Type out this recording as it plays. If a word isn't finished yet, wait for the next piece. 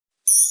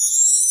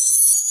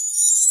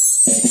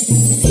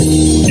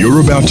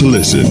You're about to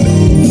listen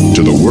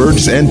to the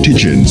words and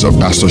teachings of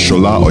Pastor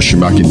Sola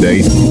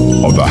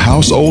Osunmakinde of the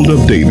Household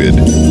of David.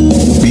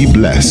 Be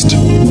blessed.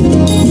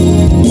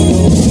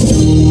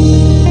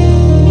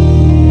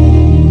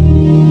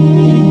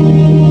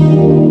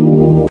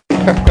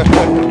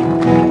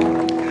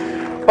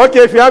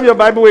 Okay, if you have your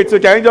Bible with you,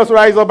 can you just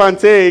rise up and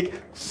take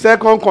 2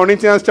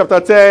 Corinthians chapter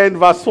 10,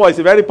 verse 4. It's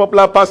a very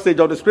popular passage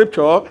of the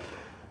scripture.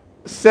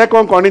 2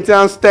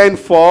 Corinthians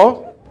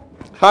 10:4.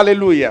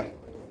 Hallelujah.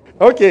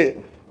 Okay,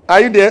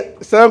 are you there?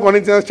 2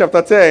 Corinthians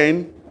chapter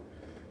 10.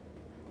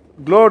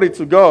 Glory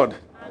to God.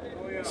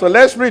 Hallelujah. So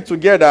let's read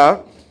together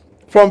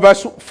from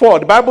verse 4.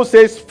 The Bible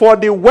says, "For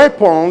the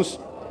weapons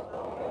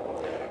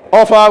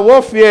of our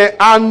warfare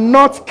are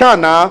not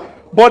carnal,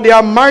 but they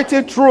are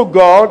mighty through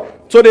God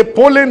to the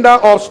pulling down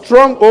of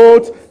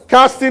strongholds,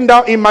 casting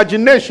down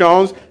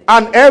imaginations,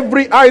 and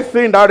every high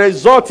thing that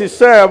exalts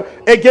itself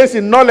against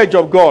the knowledge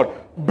of God,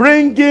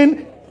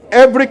 bringing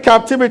every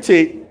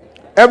captivity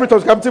to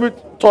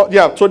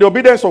the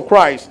obedience of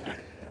Christ,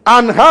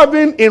 and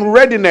having in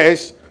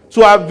readiness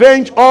to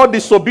avenge all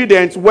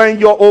disobedience when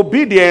your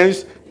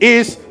obedience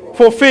is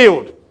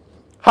fulfilled."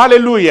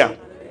 Hallelujah.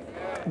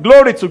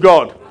 Glory to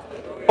God.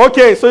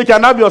 Okay, so you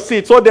can have your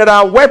seat. So there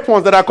are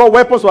weapons that are called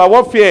weapons of our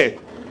warfare.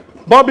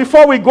 But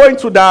before we go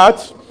into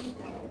that,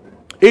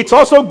 it's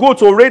also good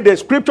to read the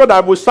scripture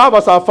that will serve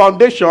as our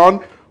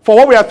foundation for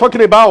what we are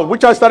talking about,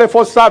 which I started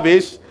for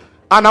service.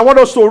 And I want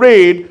us to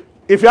read,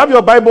 if you have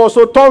your Bible,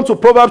 also turn to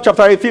Proverbs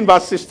chapter 18,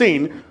 verse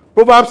 16.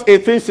 Proverbs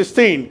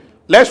 18:16.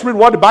 Let's read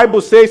what the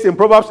Bible says in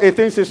Proverbs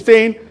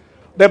 18:16.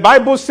 The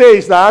Bible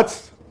says that,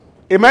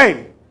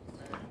 amen.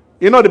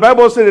 You know, the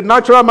Bible says the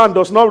natural man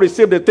does not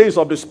receive the things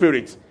of the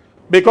Spirit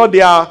because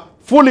they are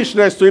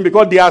foolishness to him,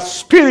 because they are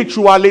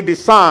spiritually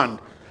discerned.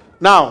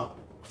 Now,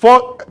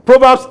 for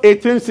Proverbs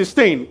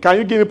 18:16, can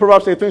you give me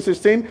Proverbs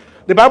 18:16?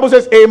 The Bible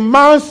says, "A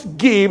man's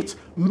gift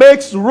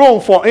makes room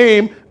for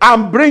him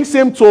and brings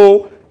him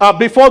to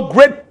before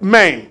great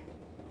men."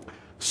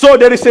 So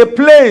there is a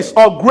place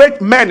of great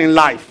men in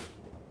life.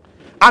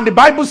 And the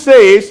Bible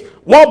says,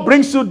 what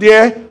brings you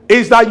there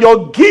is that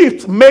your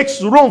gift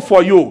makes room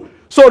for you.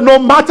 So no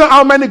matter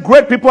how many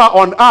great people are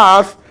on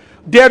earth,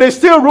 there is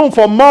still room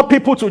for more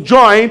people to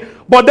join,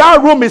 but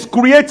that room is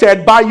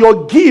created by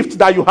your gift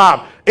that you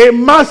have. A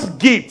man's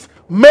gift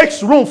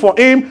makes room for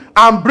him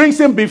and brings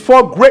him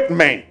before great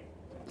men.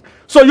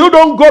 So you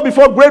don't go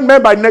before great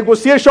men by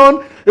negotiation.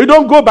 You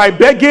don't go by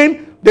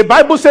begging. The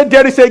Bible said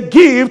there is a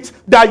gift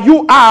that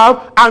you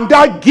have, and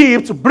that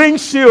gift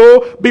brings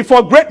you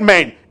before great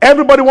men.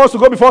 Everybody wants to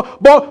go before,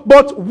 but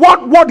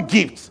what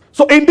gifts?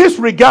 So in this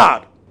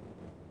regard,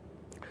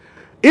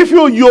 if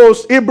you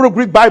use Hebrew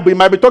Greek Bible, you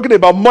might be talking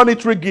about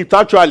monetary gifts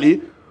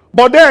actually.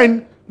 But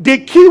then the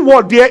key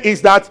word there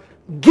is that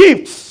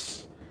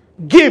gifts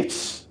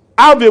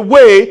have a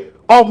way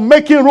of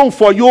making room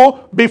for you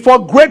before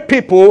great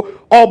people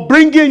or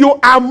bringing you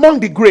among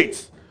the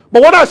greats.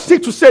 But what I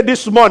seek to say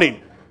this morning,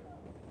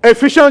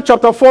 Ephesians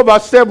chapter 4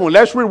 verse 7.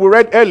 Let's read, we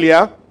read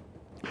earlier.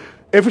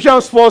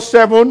 Ephesians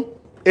 4:7.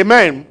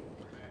 Amen.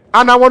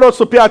 And I want us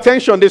to pay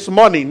attention this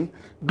morning.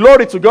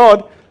 Glory to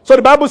God. So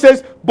the Bible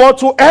says, "But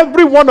to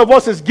every one of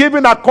us is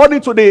given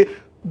according to the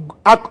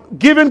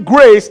given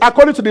grace,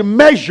 according to the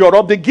measure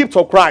of the gift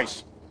of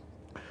Christ.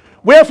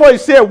 Wherefore he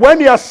said, when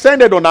he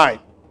ascended on high,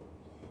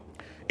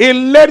 he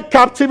led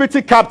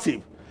captivity captive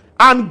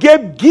and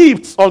gave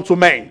gifts unto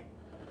men."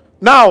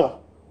 Now,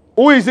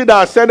 who is it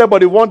that ascended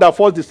but the one that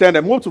first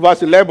descended? Move to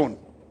verse 11.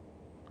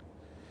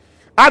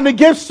 "And he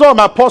gave some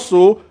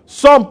apostles,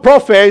 some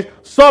prophets,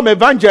 some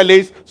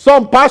evangelists,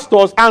 some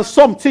pastors, and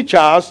some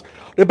teachers."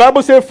 The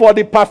Bible says, "For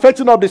the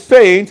perfecting of the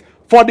saints,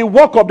 for the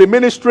work of the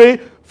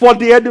ministry, for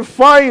the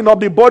edifying of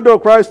the body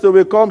of Christ, till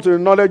we come to the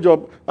knowledge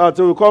of,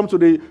 till we come to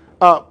the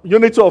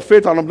unity of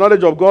faith and of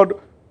knowledge of God,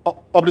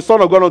 of the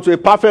Son of God, unto a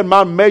perfect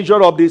man,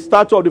 measure of the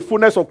stature of the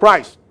fullness of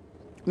Christ."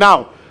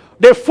 Now,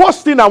 the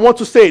first thing I want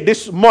to say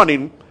this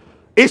morning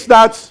is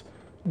that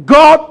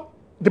God,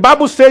 the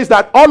Bible says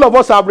that all of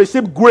us have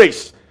received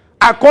grace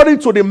according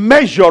to the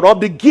measure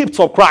of the gifts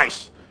of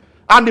Christ.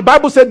 And the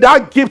Bible said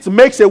that gift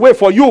makes a way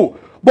for you.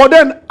 But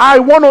then I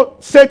want to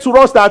say to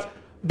us that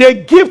the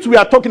gift we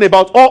are talking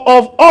about, or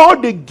of all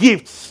the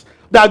gifts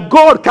that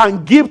God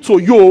can give to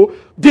you,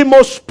 the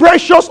most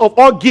precious of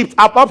all gifts,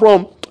 apart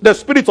from the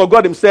Spirit of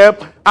God himself,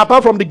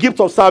 apart from the gift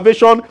of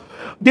salvation,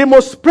 the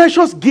most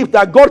precious gift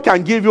that God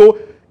can give you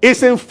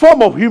is in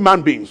form of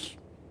human beings.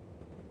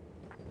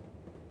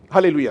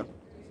 Hallelujah.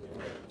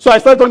 So I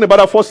started talking about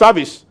that for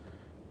service.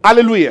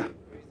 Hallelujah.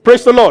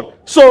 Praise the Lord.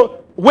 So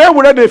where we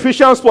read in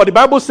Ephesians 4, the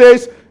Bible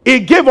says he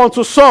gave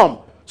unto some.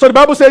 So the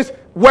Bible says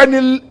when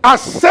he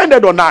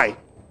ascended on high,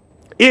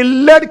 he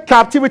led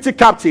captivity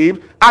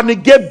captive and he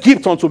gave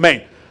gifts unto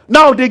men.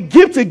 Now the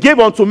gifts he gave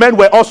unto men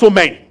were also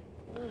men.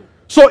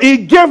 So he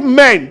gave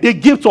men the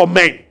gift of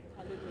men.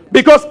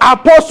 Because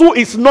apostle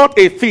is not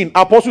a thing.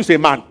 Apostle is a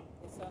man.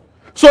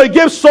 So he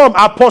gave some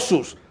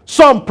apostles,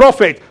 some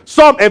prophets,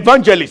 some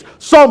evangelists,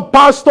 some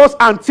pastors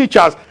and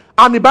teachers.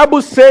 And the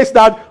Bible says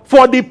that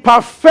for the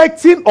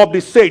perfecting of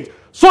the saints,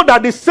 so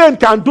that the saint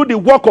can do the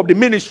work of the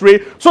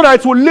ministry, so that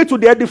it will lead to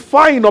the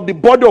edifying of the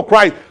body of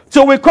Christ,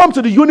 till we come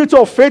to the unity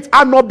of faith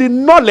and of the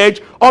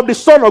knowledge of the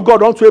Son of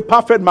God, unto a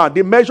perfect man,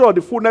 the measure of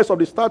the fullness of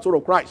the stature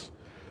of Christ.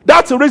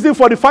 That's the reason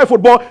for the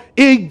fivefold. But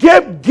he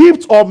gave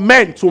gifts of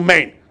men to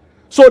men.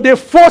 So the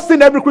first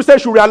thing every Christian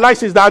should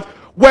realize is that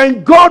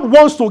when God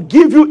wants to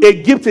give you a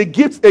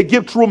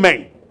gift through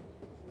men,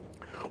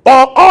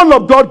 or all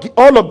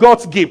of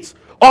God's gifts,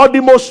 or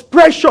the most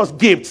precious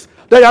gifts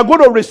that you are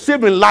going to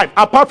receive in life,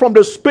 apart from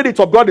the Spirit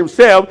of God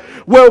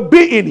himself, will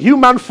be in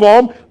human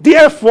form.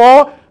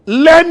 Therefore,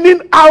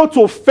 learning how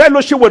to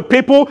fellowship with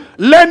people,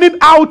 learning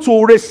how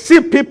to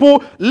receive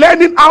people,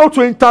 learning how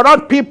to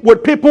interact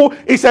with people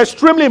is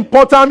extremely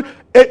important,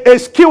 a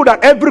skill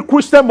that every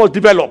Christian must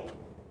develop.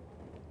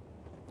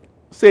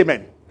 Say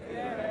amen.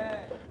 Amen.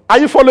 Are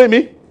you following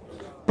me?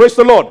 Praise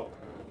the Lord.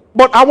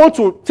 But I want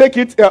to take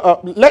it,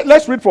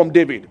 let's read from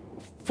David.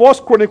 1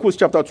 Chronicles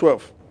chapter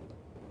 12.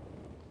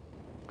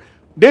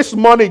 This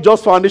morning,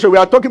 just foundation, we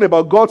are talking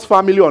about God's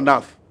family on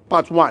earth,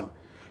 part 1.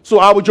 So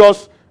I will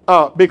just,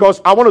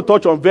 because I want to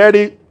touch on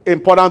very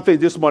important things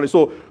this morning.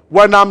 So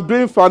when I'm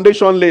doing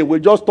foundation lay, we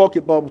just touch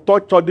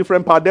on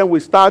different parts. Then we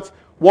start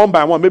one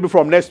by one, maybe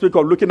from next week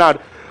of looking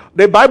at.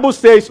 The Bible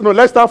says,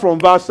 let's start from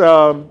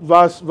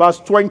verse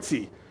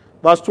 20.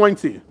 Verse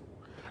 20.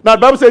 Now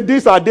the Bible says,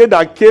 these are they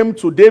that came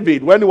to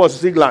David when he was in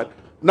Ziklag.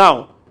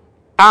 Now,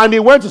 and he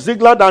went to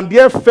Ziklag, and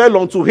there fell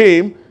unto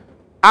him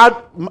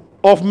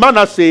of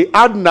Manasseh,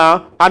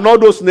 Adnah, and all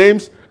those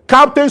names,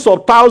 captains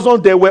of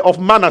thousands they were of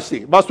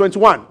Manasseh. Verse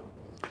 21.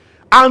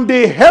 And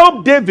they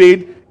helped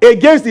David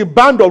against the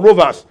band of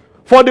rovers,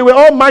 for they were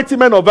all mighty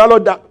men of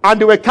valor, and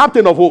they were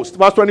captain of hosts.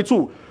 Verse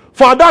 22.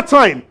 For at that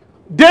time,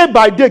 day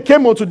by day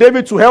came unto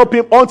David to help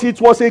him, until it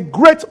was a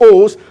great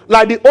host,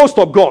 like the host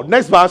of God.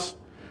 Next verse.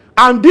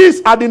 And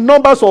these are the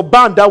numbers of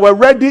band that were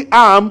ready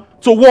armed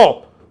to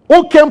war,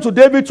 who came to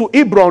David to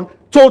Hebron,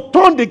 to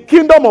turn the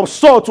kingdom of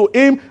Saul to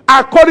him,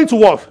 according to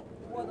what?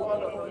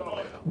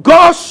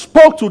 God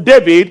spoke to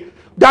David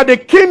that the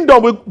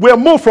kingdom will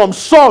move from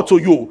Saul to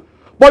you.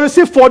 But you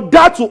see, for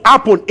that to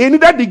happen, he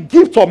needed the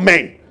gift of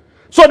men.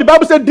 So the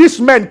Bible said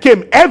these men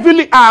came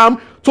heavily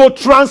armed to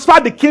transfer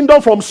the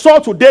kingdom from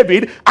Saul to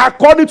David,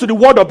 according to the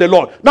word of the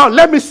Lord. Now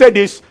let me say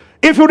this.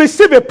 If you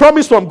receive a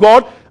promise from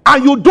God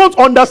and you don't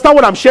understand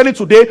what I'm sharing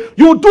today,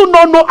 you do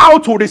not know how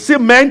to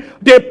receive men,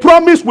 the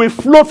promise will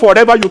float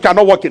forever. You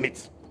cannot walk in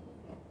it.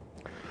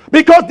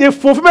 Because the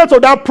fulfillment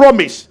of that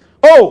promise,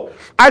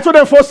 I told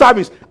them for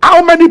service,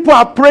 how many people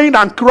are praying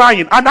and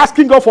crying and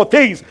asking God for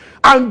things,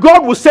 and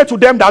God will say to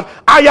them that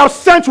I have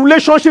sent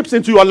relationships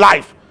into your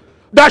life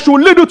that should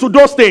lead you to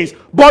those things,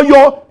 but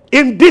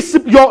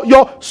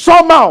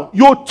somehow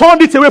you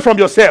turned it away from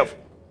yourself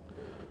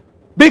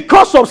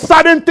because of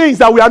certain things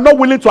that we are not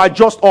willing to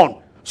adjust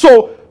on.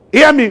 So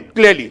hear me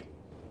clearly.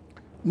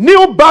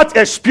 New birth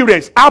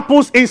experience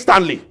happens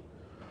instantly,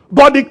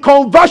 but the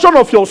conversion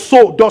of your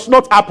soul does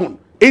not happen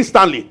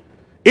instantly.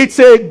 It's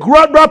a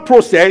gradual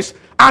process,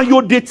 and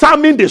you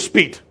determine the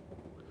speed.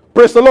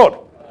 Praise the Lord.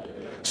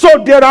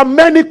 So there are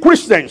many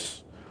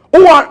Christians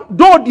who are,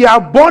 though they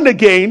are born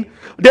again,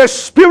 the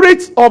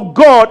Spirit of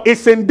God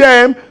is in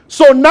them.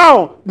 So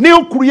now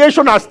new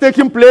creation has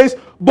taken place,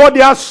 but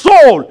their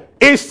soul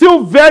is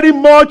still very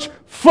much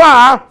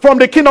far from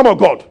the kingdom of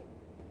God.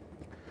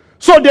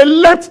 So they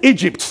left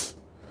Egypt.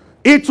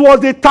 It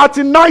was the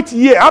 39th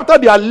year after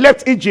they had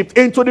left Egypt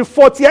into the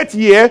 40th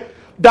year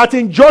that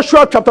in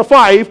Joshua chapter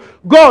 5,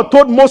 God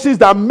told Joshua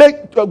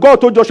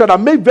that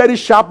make very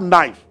sharp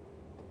knife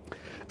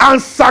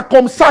and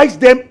circumcise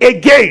them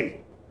again.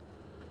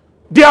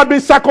 They had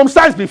been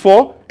circumcised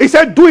before. He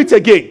said, do it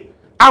again.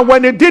 And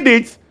when they did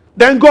it,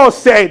 then God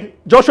said,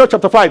 Joshua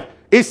chapter 5,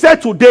 he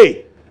said,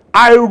 today,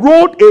 I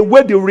rolled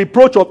away the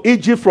reproach of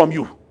Egypt from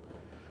you.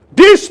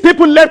 These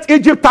people left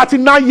Egypt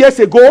 39 years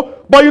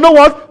ago, but you know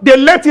what? They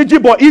left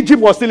Egypt, but Egypt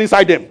was still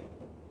inside them.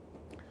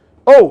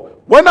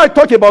 When I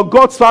talk about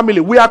God's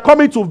family, we are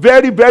coming to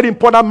very, very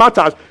important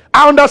matters.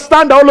 I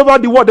understand that all over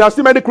the world, there are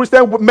still many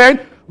Christian men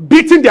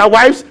beating their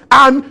wives,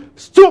 and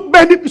still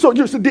many. So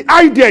the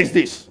idea is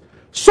this.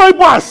 Some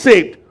people are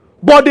saved,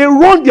 but they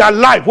run their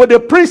life with the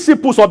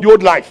principles of the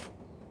old life.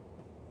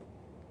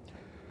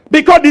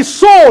 Because the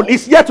soul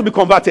is yet to be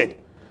converted.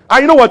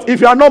 And you know what?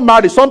 If you are not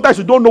married, sometimes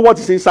you don't know what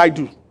is inside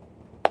you.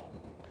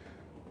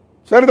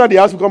 So every time they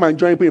ask me to come and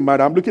join people in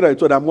marriage, I'm looking at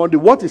each other, I'm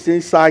wondering what is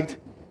inside.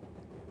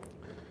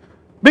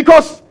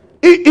 Because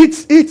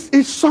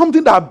it's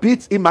something that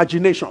beats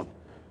imagination.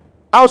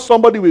 How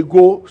somebody will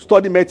go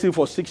study medicine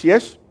for 6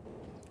 years,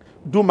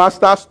 do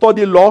masters,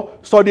 study law,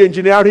 study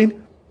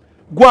engineering,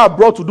 go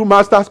abroad to do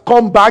masters,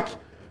 come back,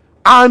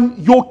 and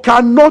you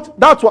cannot.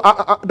 That's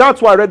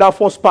why I read that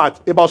first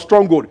part about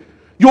stronghold.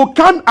 You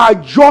can't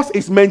adjust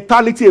his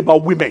mentality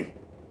about women.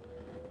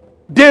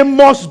 They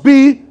must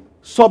be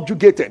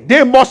subjugated.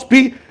 They must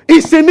be.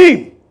 It's in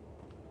him.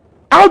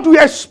 How do you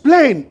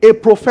explain a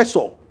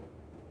professor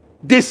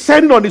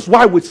descending on his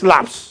wife with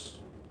slaps?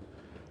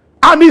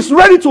 and is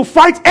ready to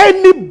fight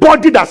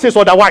anybody that says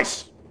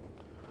otherwise.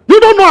 You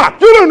don't know that.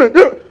 You don't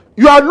know.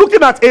 You are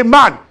looking at a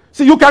man.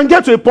 See, you can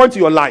get to a point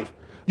in your life.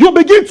 You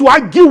begin to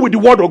argue with the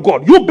word of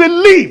God. You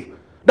believe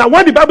that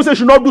when the Bible says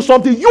you should not do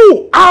something,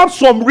 you have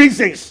some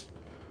reasons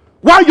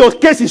why your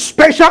case is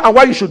special and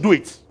why you should do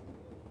it.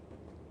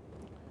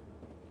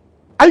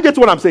 Are you getting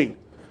what I'm saying?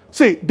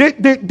 See,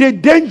 the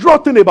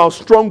dangerous thing about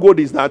stronghold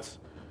is that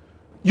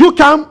you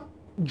can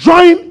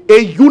join a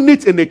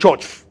unit in the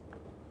church.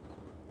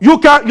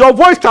 Your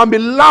voice can be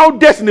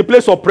loudest in the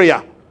place of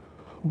prayer,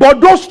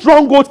 but those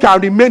strongholds can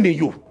remain in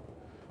you.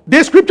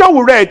 The scripture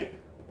we read,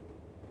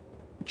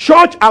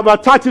 church have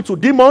attached it to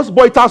demons,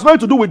 but it has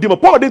nothing to do with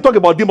demons. Paul didn't talk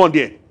about demon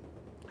there.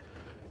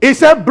 He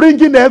said,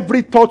 bringing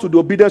every thought to the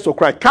obedience of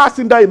Christ,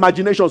 casting down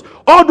imaginations.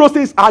 All those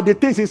things are the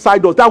things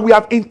inside us that we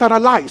have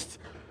internalized.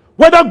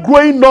 Whether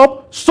growing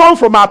up, some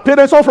from our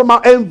parents, some from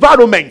our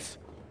environments.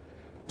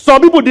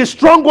 Some people, the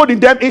stronghold in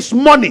them is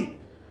money.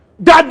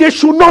 That they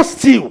should not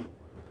steal.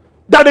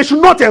 That they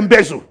should not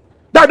embezzle.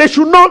 That they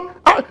should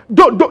not,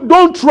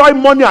 don't try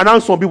money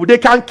around some people. They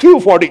can kill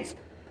for it.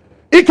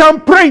 He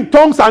can pray in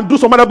tongues and do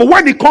some other, but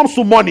when it comes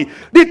to money,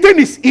 the thing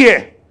is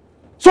here.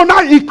 So now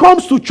it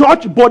comes to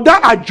church, but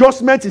that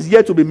adjustment is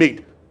yet to be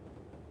made.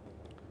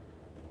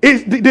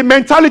 The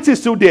mentality is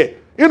still there.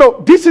 You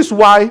know, this is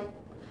why,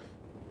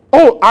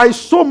 I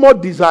so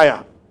much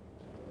desire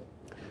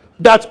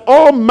that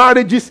all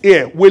marriages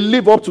here will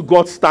live up to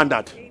God's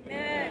standard.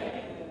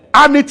 Amen.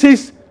 And it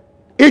is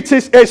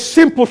a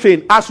simple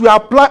thing as we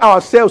apply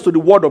ourselves to the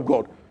word of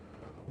God.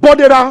 But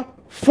there are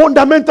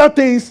fundamental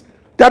things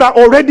that are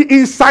already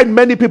inside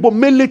many people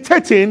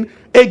militating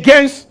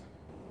against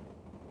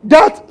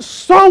that.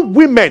 Some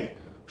women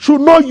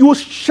should not use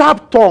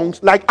sharp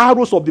tongues like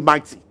arrows of the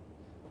mighty.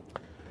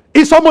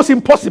 It's almost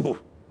impossible.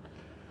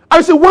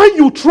 I say, when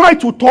you try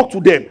to talk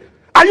to them,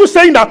 are you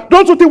saying that,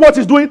 don't you think what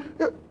he's doing,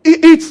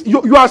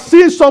 you are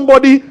seeing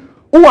somebody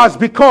who has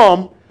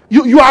become,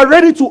 you are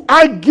ready to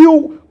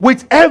argue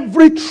with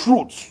every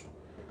truth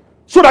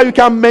so that you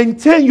can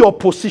maintain your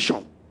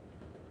position.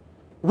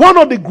 One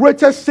of the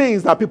greatest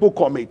sins that people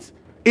commit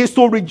is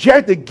to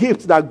reject the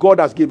gift that God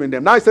has given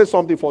them. Now I said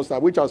something first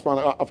time, which I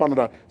found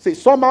out. Say,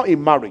 somehow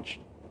in marriage,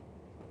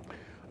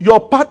 your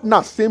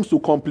partner seems to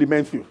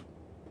compliment you.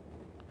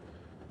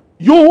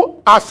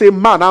 You as a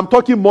man, I'm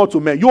talking more to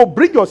men, you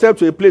bring yourself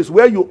to a place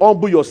where you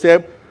humble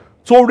yourself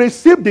to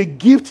receive the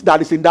gift that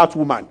is in that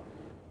woman.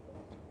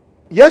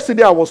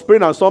 Yesterday I was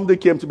praying and somebody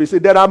came to me and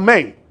said, there are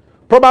men,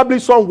 probably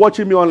some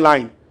watching me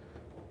online,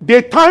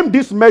 the time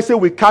this message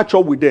will catch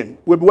up with them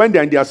will be when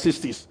they're in their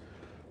 60s.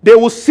 They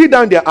will sit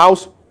down in their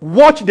house,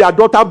 watch their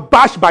daughter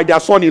bashed by their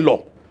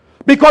son-in-law.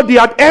 Because they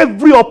had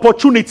every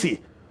opportunity.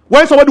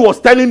 When somebody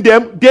was telling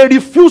them, they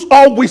refuse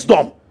all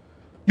wisdom.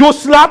 You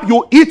slap,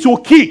 you eat, you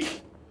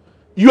kick.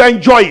 You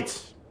enjoy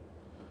it.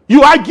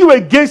 You argue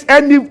against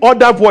any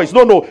other voice.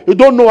 No, you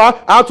don't know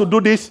how to do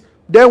this.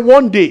 Then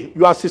one day,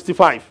 you are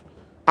 65.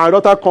 And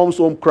your daughter comes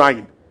home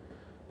crying.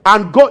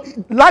 And God,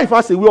 life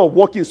has a way of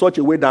working in such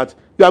a way that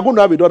you are going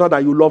to have a daughter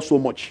that you love so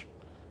much.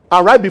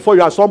 And right before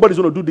you have somebody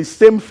who's going to do the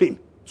same thing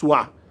to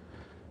her.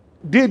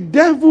 The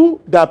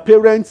devil that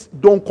parents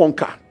don't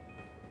conquer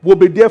will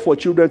be there for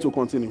children to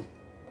continue.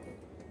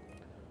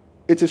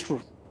 It is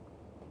true.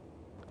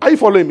 Are you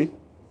following me?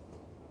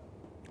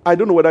 I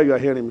don't know whether you are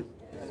hearing me.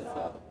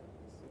 Yes,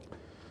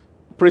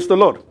 praise the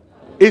Lord.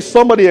 Is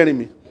somebody hearing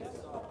me?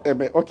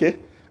 Yes, okay.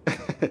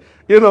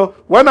 You know,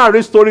 when I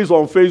read stories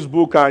on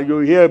Facebook and you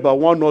hear about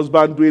one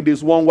husband doing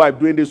this, one wife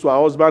doing this to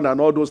her husband and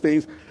all those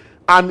things,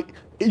 and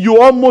you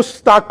almost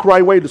start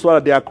crying when you discover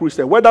that they are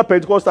Christian. Whether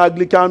Pentecostal,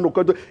 Anglican,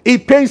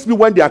 it pains me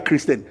when they are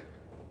Christian.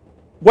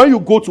 When you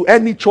go to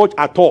any church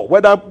at all,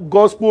 whether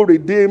Gospel,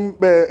 Redeemed,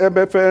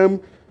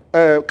 MFM,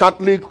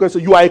 Catholic,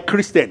 you are a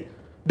Christian.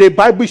 The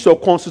Bible is your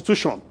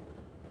constitution.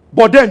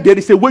 But then there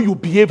is a way you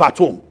behave at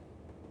home.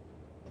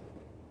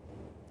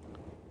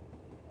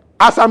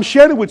 As I'm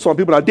sharing with some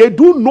people, they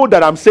do know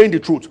that I'm saying the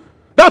truth.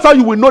 That's how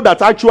you will know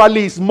that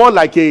actually it's more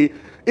like you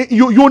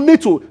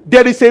need to,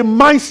 there is a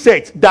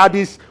mindset that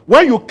is,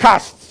 when you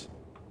cast,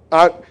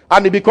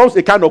 and it becomes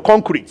a kind of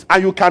concrete,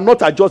 and you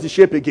cannot adjust the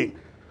shape again.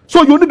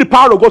 So you need the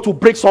power of God to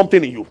break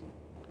something in you.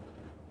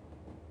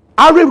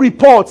 I read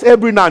reports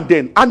every now and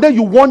then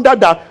you wonder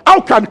that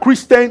how can a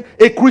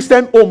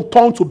Christian home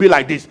turn to be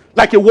like this,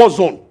 like a war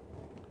zone?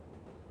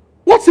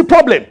 What's the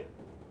problem?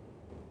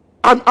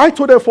 And I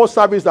told them first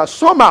service that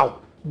somehow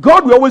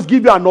God will always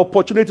give you an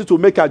opportunity to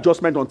make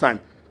adjustment on time.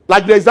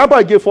 Like the example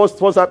I gave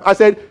first I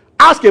said,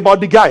 ask about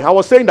the guy. I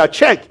was saying that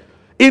check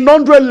in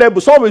 100 level,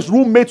 some of his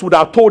roommates would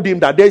have told him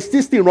that there's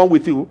this thing wrong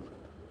with you.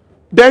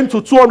 Then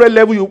to 200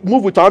 level, you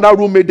move with another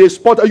roommate, they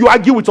spot you,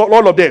 argue with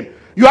all of them.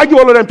 You argue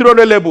all of them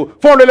 300 level,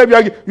 400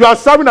 level, you are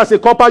serving as a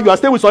couple, you are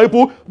staying with some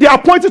people. They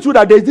are pointing to you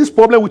that there's this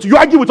problem with you. You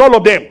argue with all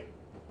of them.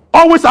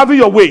 Always having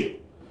your way.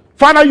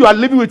 Finally, you are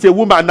living with a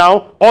woman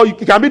now, or it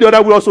can be the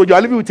other way also, you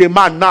are living with a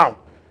man now.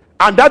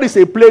 And that is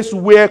a place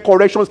where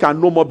corrections can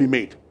no more be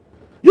made.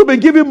 You've been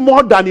given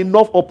more than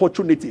enough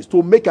opportunities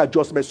to make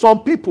adjustments.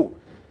 Some people,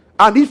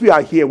 and if you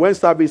are here when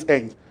service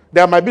ends,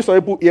 There might be some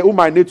people here who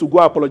might need to go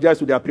apologize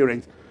to their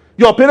parents.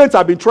 Your parents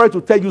have been trying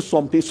to tell you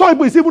something. Some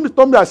people, it's even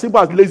something as simple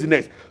as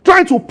laziness.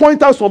 Trying to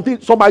point out something,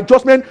 some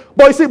adjustment.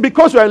 But you see,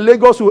 because you're in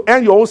Lagos, you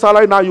earn your own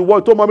salary now, you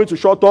told mommy to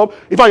shut up.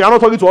 In fact, you're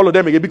not talking to all of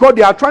them again. Because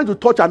they are trying to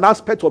touch an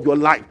aspect of your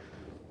life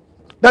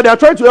that they are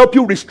trying to help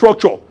you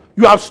restructure.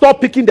 You have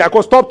stopped picking their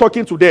cause, stop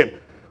talking to them.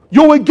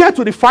 You will get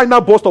to the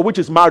final boss of which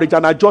is marriage,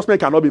 and adjustment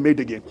cannot be made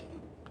again.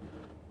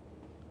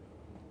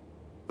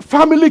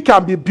 Family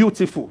can be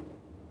beautiful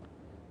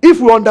if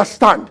we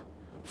understand.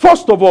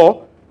 First of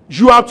all,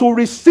 you are to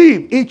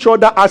receive each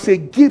other as a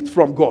gift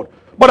from God.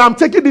 But I'm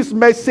taking this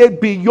message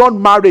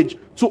beyond marriage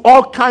to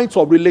all kinds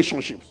of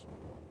relationships.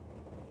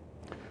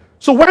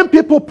 So when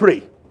people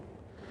pray,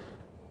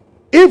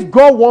 if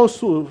God wants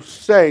to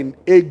send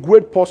a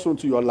great person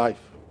to your life,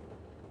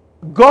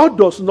 God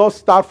does not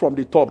start from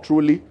the top,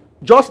 truly.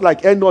 Just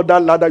like any other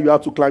ladder you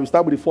have to climb, you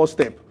start with the first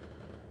step.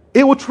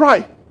 He will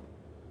try.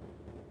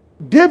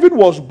 David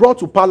was brought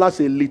to palace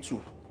a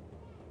little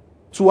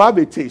to have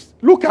a taste.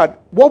 Look at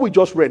what we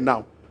just read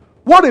now.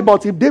 What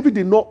about if David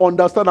did not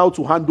understand how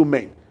to handle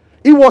men?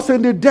 He was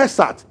in the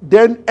desert.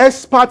 Then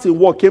experts in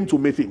war came to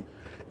meet him.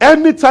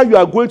 Anytime you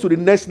are going to the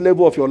next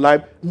level of your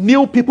life,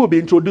 new people will be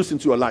introduced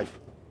into your life.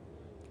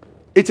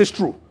 It is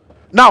true.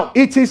 Now,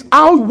 it is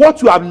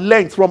what you have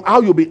learned from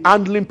how you'll be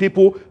handling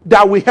people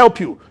that will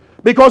help you.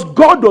 Because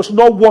God does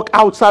not work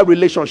outside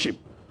relationship.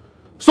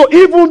 So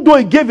even though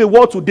he gave a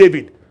word to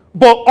David,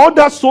 but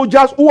other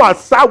soldiers who are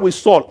sat with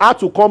Saul had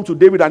to come to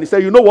David and he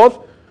said, you know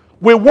what?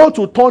 We want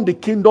to turn the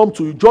kingdom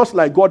to you, just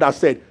like God has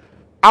said.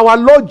 Our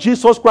Lord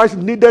Jesus Christ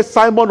needed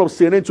Simon of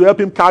Cyrene to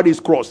help him carry his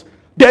cross.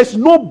 There's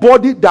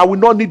nobody that will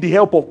not need the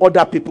help of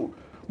other people.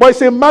 But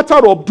it's a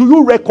matter of, do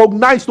you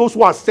recognize those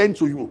who are sent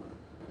to you?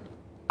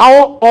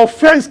 Our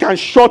offense can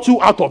shut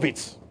you out of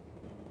it.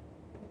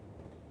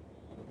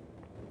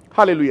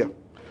 Hallelujah.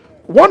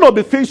 One of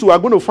the things we are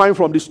going to find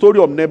from the story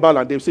of Nabal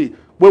and David, see,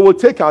 we will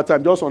take our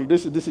time just on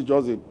this. This is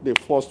just the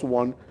first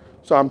one.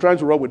 So I'm trying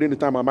to run within the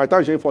time. My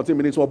time is saying 14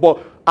 minutes more,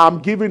 but I'm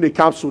giving the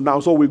capsule now,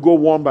 so we go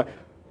one by.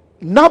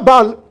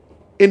 Nabal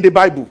in the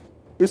Bible,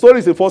 the story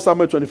is in 1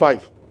 Samuel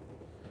 25.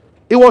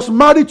 He was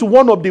married to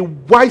one of the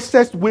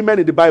wisest women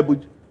in the Bible,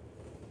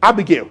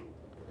 Abigail.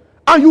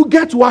 And you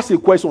get to ask a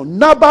question.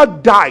 Nabal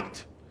died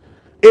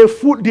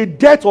the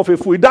death of a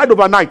fool. He died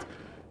overnight.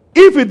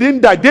 If he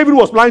didn't die, David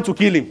was planning to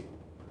kill him.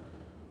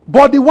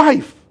 But the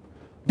wife,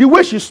 the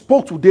way she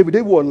spoke to David,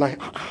 David was like,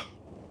 ah.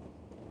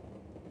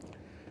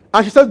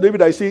 And she said to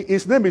David, I say,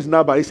 his name is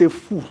Nabal. He's a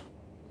fool,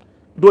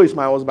 though he's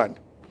my husband.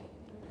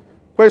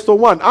 Question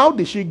one, how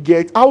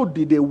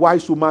did a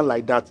wise woman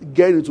like that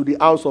get into the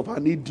house of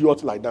an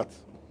idiot like that?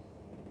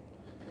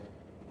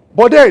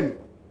 But then,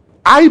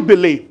 I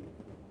believe,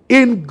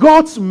 in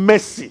God's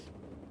mercy,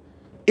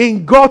 He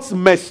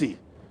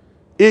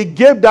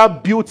gave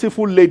that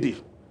beautiful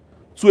lady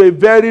to a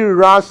very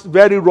rash,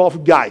 very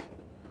rough guy,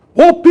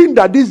 hoping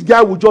that this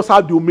guy would just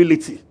have the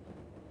humility.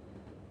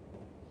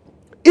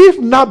 If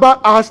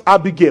Nabal asked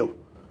Abigail,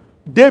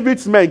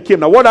 David's men came.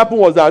 Now, what happened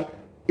was that,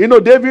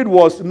 David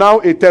was now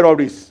a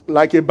terrorist,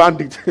 like a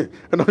bandit.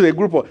 A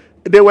group of,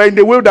 they were in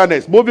the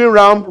wilderness, moving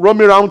around,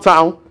 roaming around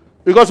town,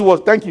 because he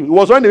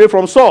was running away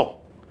from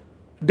Saul.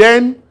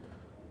 Then,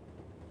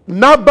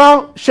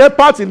 Nabal,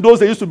 shepherds in those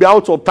days used to be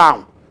out of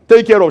town,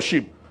 taking care of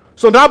sheep.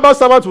 So Nabal's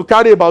servants would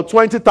carry about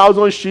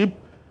 20,000 sheep,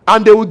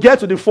 and they would get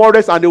to the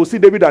forest, and they would see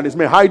David and his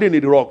men hiding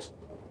in the rocks.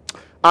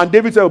 And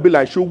David said, "Will be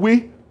like, should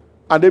we?"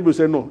 And David would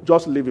say, "No,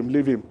 just leave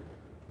him.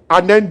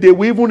 And then they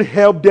will even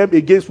help them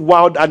against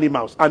wild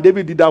animals. And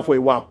David did that for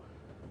a while.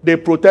 They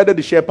protected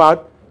the shepherd.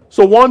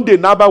 So one day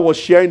Nabal was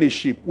sharing his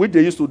sheep, which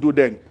they used to do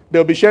then.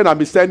 They'll be sharing and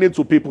be sending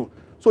to people.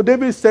 So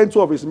David sent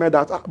two of his men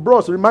that,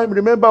 bros,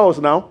 remember us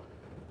now.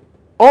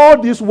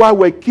 All this while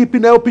we're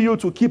helping you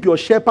to keep your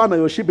shepherd and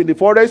your sheep in the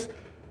forest.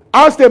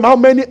 Ask them how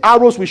many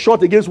arrows we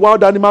shot against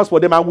wild animals for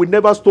them, and we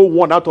never stole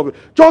one out of it.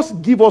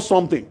 Just give us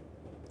something."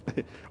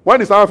 When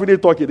he started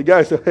finished talking, the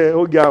guy said, "Hey,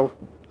 oh girl."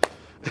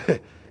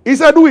 He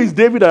said, "Who is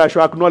David that I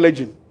should acknowledge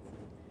him?"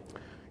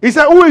 He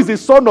said, "Who is the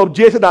son of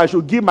Jesse that I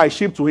should give my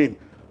sheep to him?"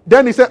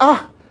 Then he said,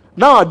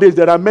 nowadays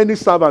there are many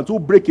servants who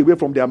break away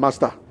from their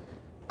master,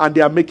 and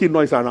they are making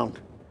noise around.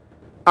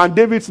 And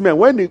David's men,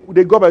 when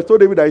they got back, told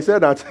David that he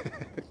said that.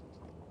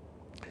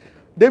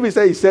 David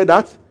said he said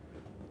that.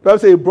 Bible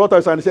said he brought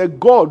us and he said,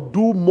 "God,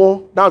 do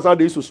more." That's how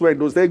they used to swear in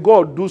those days.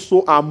 "God, do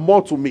so and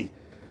more to me.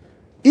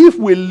 If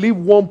we leave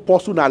one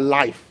person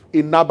alive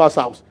in Nabal's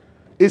house,"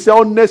 he said,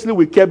 "honestly,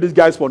 we kept these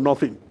guys for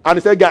nothing." And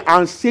he said,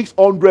 and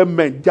 600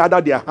 men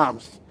gathered their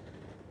arms.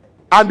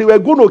 And they were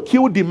going to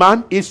kill the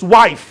man, his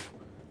wife,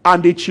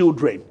 and the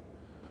children.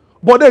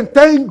 But then,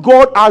 thank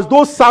God, as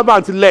those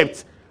servants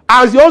left,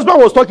 as the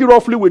husband was talking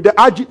roughly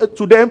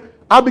to them,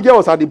 Abigail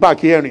was at the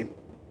back hearing.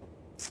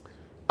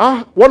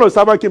 One of the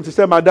servants came to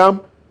say,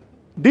 "Madam,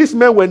 these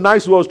men were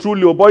nice to us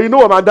truly, but you know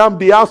what, madam,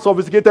 they have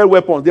sophisticated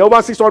weapons. There are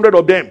over 600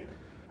 of them.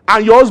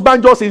 And your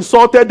husband just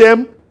insulted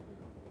them.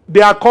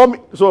 They are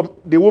coming." So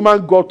the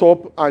woman got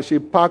up and she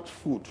packed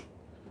food.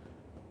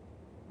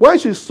 When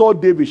she saw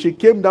David, she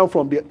came down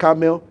from the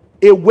camel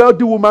a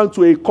wealthy woman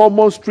to a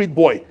common street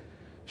boy.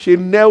 She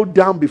knelt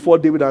down before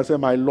David and said,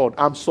 my Lord,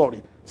 I'm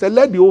sorry. Said,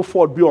 let the whole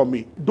fault be on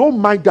me. Don't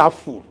mind that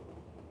fool.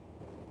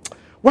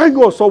 When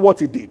God saw what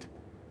he did,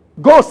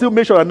 God still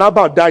made sure that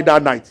Nabal died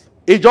that night.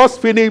 He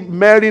just finished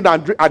marrying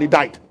and he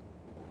died.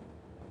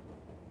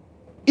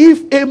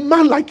 If a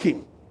man like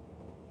him,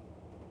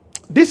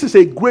 this is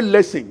a great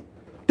lesson.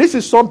 This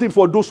is something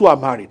for those who are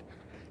married.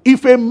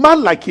 If a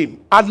man like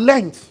him, at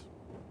length,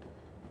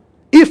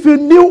 if he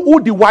knew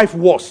who the wife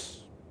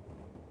was,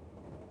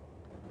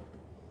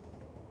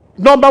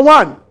 number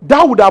one,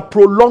 that would have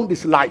prolonged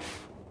his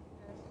life.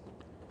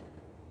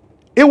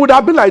 It would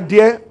have been like,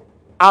 dear,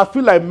 I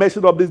feel like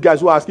messing up these guys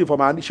who are asking for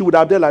money. She would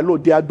have been like, no,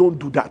 dear, don't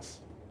do that.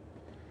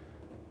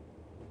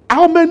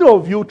 How many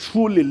of you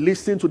truly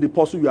listen to the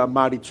person you are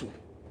married to?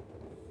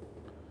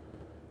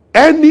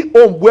 Any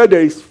home where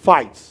there is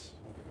fights,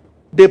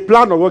 the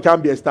plan of what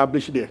can be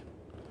established there.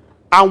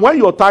 And when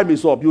your time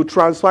is up, you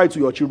transfer it to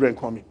your children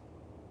coming.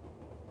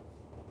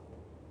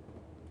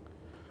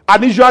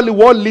 And usually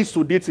what leads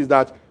to this is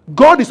that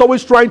God is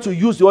always trying to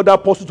use the other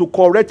person to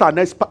correct an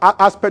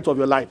aspect of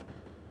your life.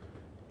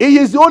 He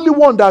is the only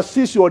one that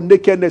sees your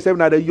nakedness every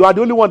night. You are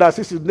the only one that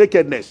sees his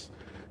nakedness.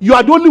 You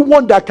are the only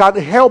one that can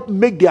help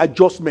make the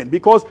adjustment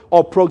because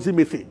of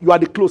proximity. You are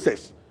the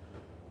closest.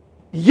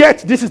 Yet,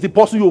 this is the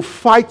person you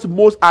fight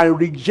most and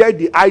reject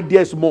the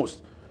ideas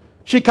most.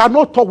 She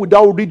cannot talk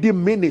without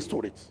reading meanings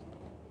to it.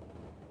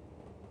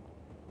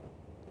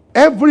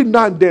 Every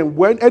now and then,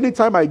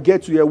 anytime I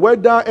get to here,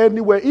 whether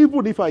anywhere,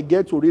 even if I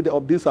get to read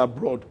of this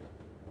abroad,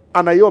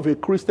 and I hear of a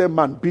Christian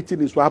man beating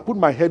his wife, I put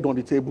my head on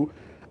the table,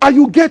 and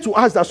you get to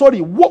ask that, sorry,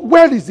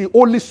 where is the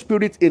Holy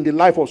Spirit in the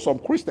life of some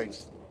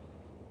Christians?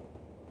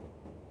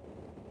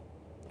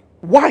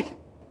 Why?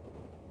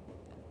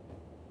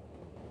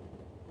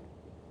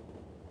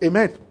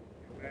 Amen.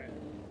 Amen.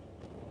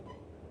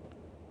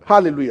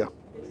 Hallelujah.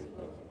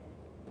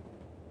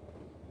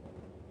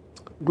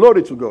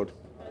 Glory to God.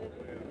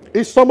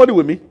 Is somebody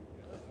with me?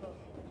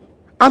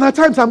 And at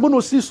times I'm going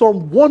to see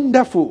some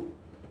wonderful,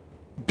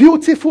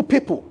 beautiful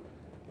people.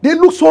 They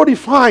look so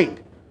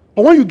refined.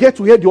 But when you get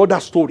to hear the other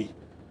story,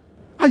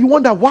 and you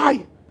wonder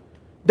why.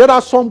 There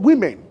are some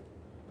women.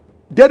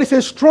 There is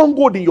a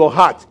stronghold in your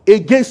heart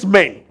against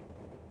men.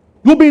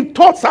 You've been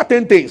taught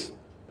certain things.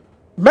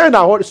 Men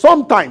are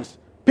sometimes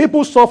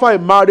people suffer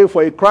in marriage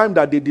for a crime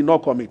that they did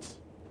not commit.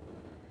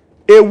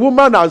 A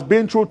woman has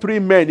been through 3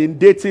 men in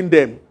dating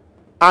them,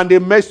 and they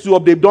messed you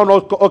up. They've done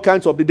all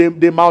kinds of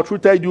they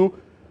maltreated you.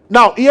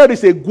 Now here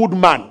is a good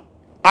man,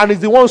 and he's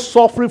the one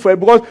suffering for it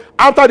because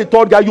after the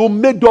 3rd guy, you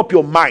made up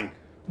your mind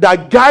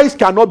that guys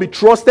cannot be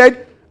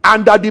trusted,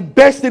 and that the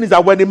best thing is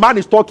that when a man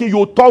is talking,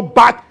 you talk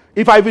back.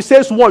 If he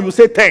says 1, you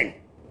say 10.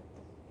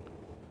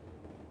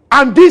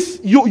 And this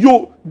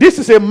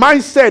is a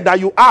mindset that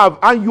you have,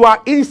 and you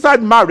are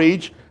inside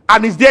marriage,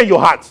 and it's there in your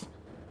heart.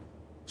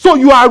 So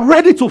you are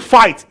ready to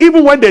fight,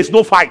 even when there's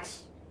no fight.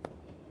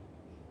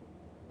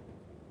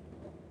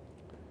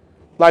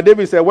 Like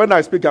David said, when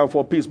I speak, I'm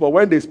for peace, but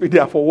when they speak, they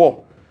are for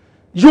war.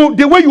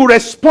 The way you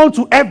respond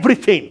to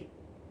everything.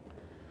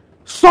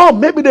 Some,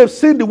 maybe they've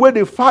seen the way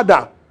the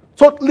father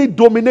totally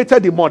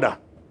dominated the mother.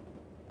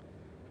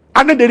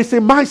 And then there is a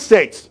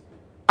mindset,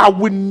 I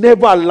will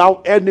never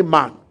allow any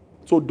man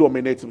to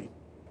dominate me.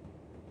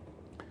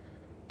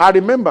 I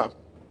remember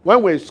when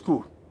we were in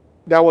school,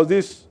 there was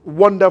this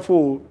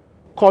wonderful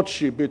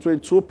courtship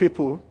between 2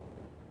 people,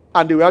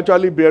 and they were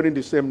actually bearing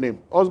the same name.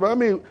 I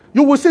mean,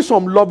 you will see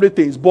some lovely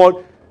things,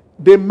 but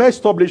they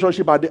messed up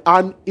relationship at the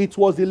end. It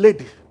was the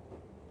lady.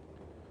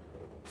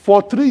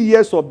 For 3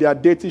 years of their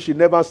dating, she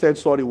never said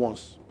sorry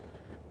once.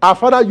 Her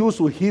father used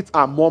to hit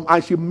her mom,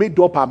 and she made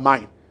up her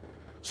mind.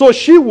 So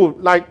she would,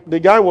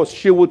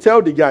 she would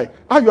tell the guy,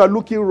 you are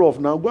looking rough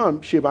now, go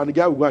and shave. And the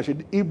guy would go and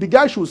shave. If the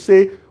guy should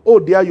say, oh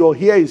dear, your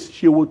hair is,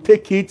 she would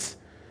take it.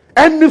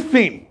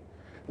 Anything.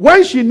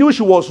 When she knew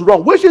she was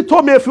wrong, when she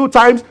told me a few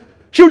times,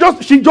 she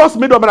just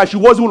made up that she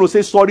wasn't going to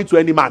say sorry to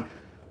any man.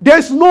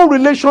 There's no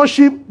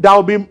relationship that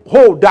will be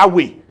whole that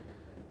way.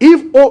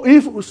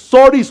 If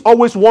sorry is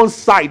always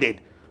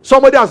one-sided,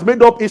 somebody has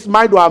made up his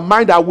mind or her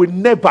mind that will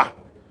never.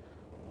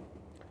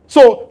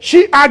 So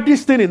she had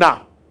this thing in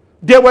her.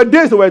 There were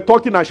days they were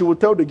talking and she would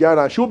tell the guy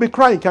that she would be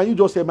crying. Can you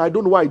just say, I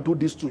don't know why I do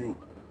this to you.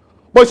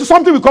 But if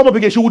something will come up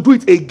again, she would do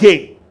it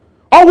again.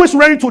 Always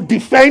ready to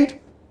defend.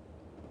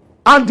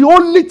 And the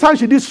only time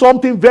she did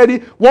something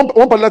one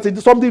particular thing,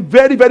 did something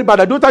very, very bad.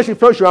 I don't think she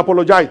felt she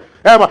apologized.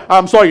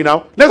 I'm sorry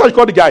now. Let's not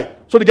call the guy.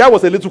 So the guy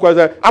was a little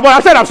quiet.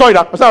 I said I'm sorry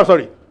now. I said I'm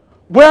sorry.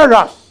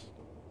 Whereas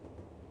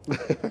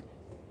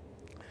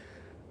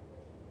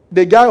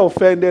the guy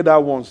offended her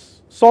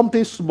once.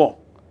 Something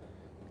small.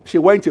 She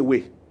went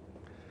away.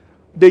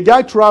 The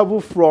guy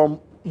traveled from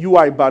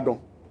UI Ibadan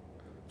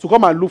to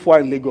come and look for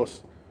her in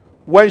Lagos.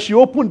 When she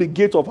opened the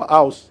gate of her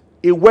house,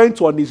 he went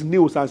on his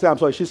knees and said, I'm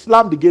sorry. She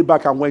slammed the gate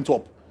back and went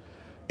up.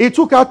 It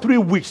took her 3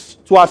 weeks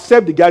to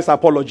accept the guy's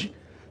apology.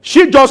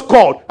 She just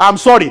called, I'm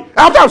sorry.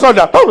 After I'm sorry,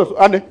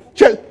 and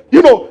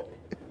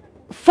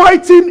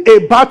fighting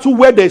a battle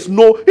where there's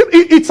no,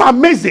 it's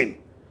amazing.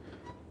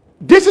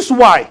 This is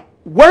why,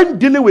 when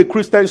dealing with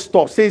Christian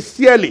stuff,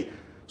 sincerely,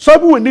 some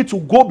people will need to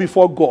go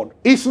before God.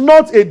 It's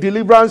not a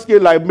deliverance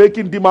scale like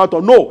making demons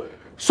or no.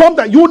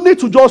 Sometimes you need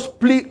to just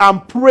plead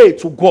and pray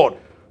to God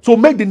to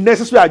make the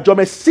necessary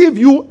adjustments, save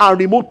you and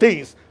remove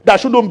things that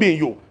shouldn't be in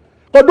you.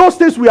 But those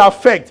things will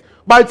affect.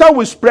 By the time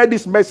we spread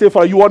this message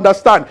for you,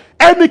 understand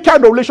any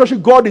kind of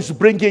relationship God is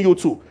bringing you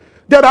to.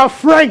 There are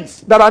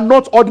friends that are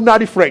not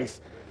ordinary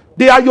friends.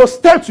 They are your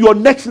step to your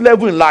next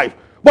level in life.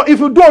 But if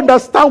you don't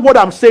understand what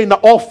I'm saying, the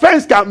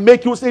offense can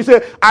make you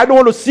say, I don't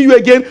want to see you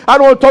again. I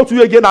don't want to talk to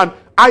you again. And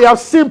I have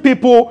seen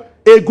people,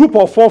 a group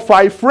of 4 or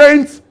 5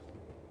 friends,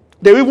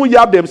 they even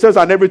yab themselves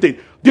and everything.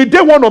 The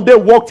day one of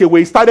them walked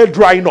away, it started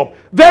drying up.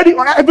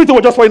 Everything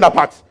was just falling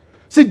apart.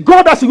 See,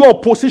 God has you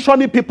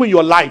positioning people in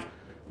your life.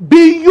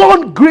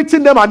 Beyond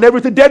greeting them and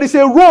everything, there is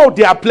a role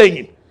they are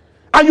playing.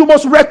 And you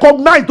must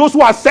recognize those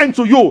who are sent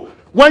to you.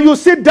 When you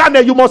see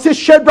Daniel, you must see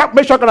Shadrach,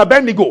 Meshach, and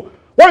Abednego.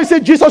 When you see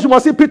Jesus, you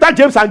must see Peter,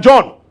 James, and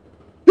John.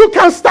 You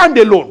can't stand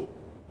alone.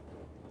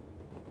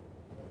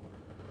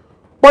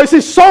 But you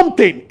see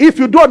something, if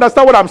you don't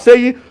understand what I'm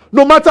saying,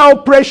 no matter how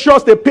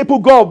precious the people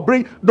God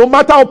bring, no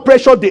matter how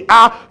precious they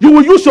are, you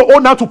will use your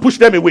own hand to push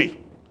them away.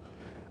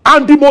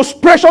 And the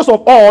most precious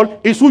of all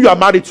is who you are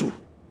married to.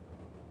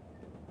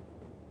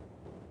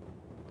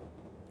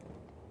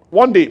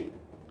 One day,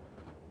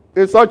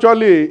 it's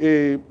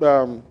actually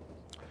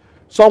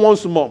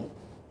someone's mom.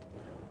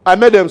 I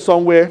met them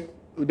somewhere.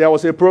 There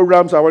was a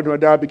program, so I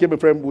went there. I became a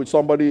friend with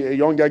somebody, a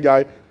younger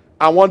guy.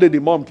 And one day the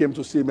mom came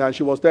to see me, and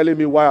she was telling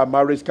me why her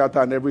marriage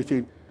scattered and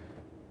everything.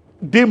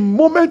 The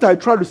moment I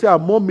tried to say,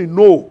 mommy,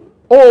 no.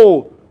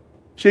 Oh,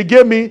 she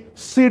gave me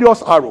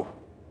serious arrow.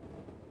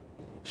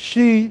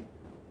 She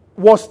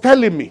was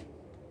telling me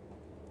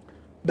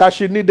that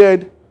she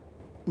needed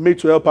me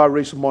to help her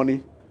raise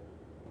money.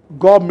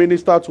 God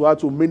ministered to her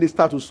to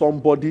minister to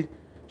somebody.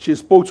 She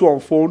spoke to on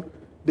phone.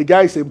 The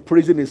guy is in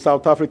prison in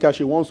South Africa.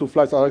 She wants to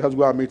fly to South Africa to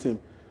go and meet him.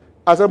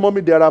 I said, mommy,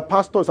 there are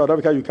pastors in South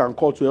Africa you can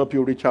call to help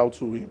you reach out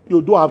to him.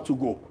 You don't have to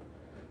go.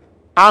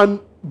 And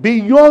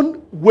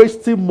beyond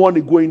wasting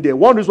money going there,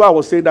 one reason why I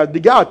was saying that the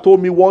guy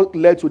told me what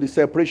led to the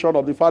separation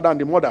of the father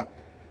and the mother.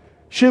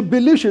 She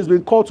believes she's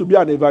been called to be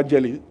an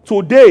evangelist.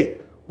 Today,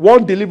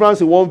 one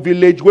deliverance in one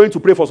village, going to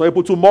pray for some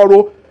people.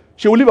 Tomorrow,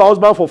 she will leave her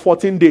husband for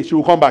 14 days. She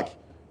will come back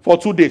for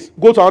 2 days.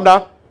 Go to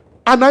another.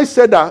 And I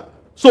said that.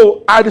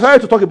 So I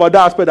decided to talk about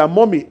that aspect. And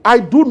mommy, I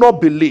do not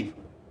believe.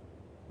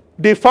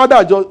 The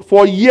father, just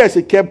for years,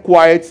 he kept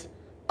quiet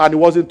and he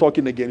wasn't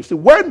talking again. You see,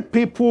 when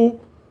people,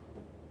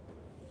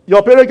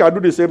 your parents can do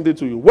the same thing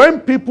to you.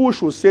 When people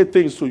should say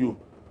things to you,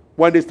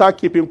 when they start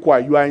keeping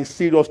quiet, you are in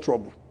serious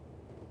trouble.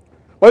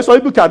 But some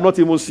people cannot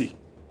even see.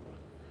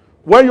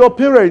 When your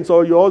parents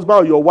or your husband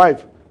or your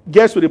wife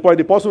gets to the point,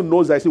 the person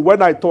knows that, see,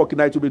 when I talk,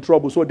 it will be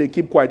trouble, so they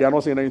keep quiet, they are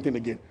not saying anything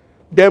again.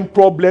 Then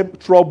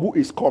trouble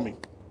is coming.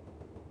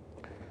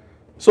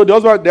 So the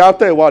husband,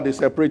 after a while, they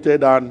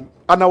separated, and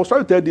I was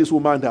trying to tell this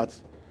woman that,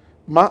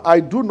 ma, I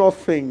do not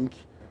think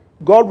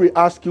God will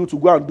ask you to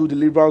go and do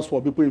deliverance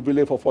for people in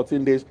village for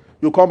 14 days.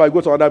 You come back,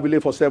 go to another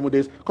village for 7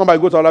 days. Come back,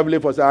 go to another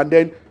village for 7, and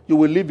then you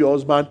will leave your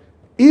husband.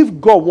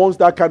 If God wants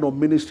that kind of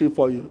ministry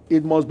for you,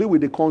 it must be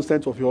with the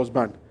consent of your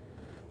husband.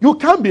 You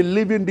can't be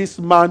leaving this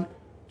man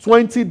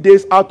 20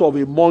 days out of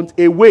a month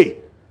away.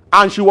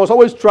 And she was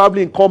always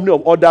traveling in company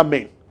of other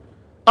men.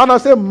 And I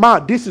said, ma,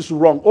 this is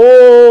wrong.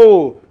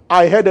 Oh,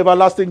 I heard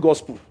everlasting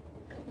gospel.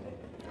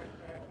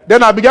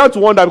 Then I began to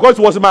wonder, because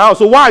it was in my house.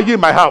 So why are you in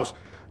my house?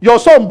 Your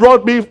son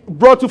brought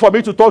you for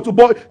me to talk to.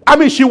 But I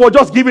mean, she was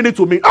just giving it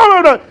to me.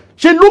 Oh,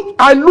 no.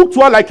 I looked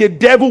to her like a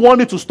devil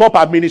wanted to stop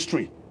her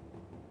ministry.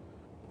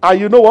 And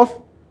you know what?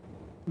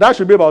 That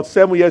should be about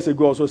 7 years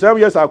ago. So 7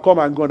 years have come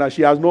and gone, and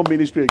she has no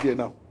ministry again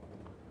now.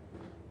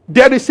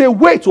 There is a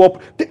way to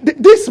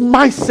this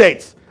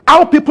mindset,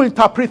 how people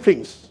interpret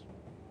things.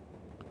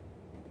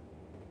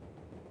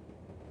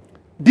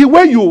 The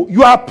way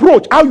you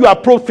approach, how you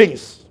approach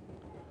things.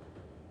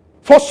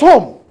 For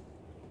some,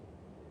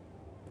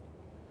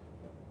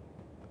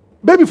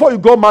 maybe before you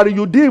got married,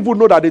 you didn't even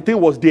know that the thing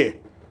was there.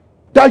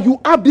 That you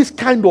have this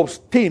kind of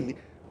thing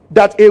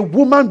that a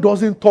woman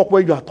doesn't talk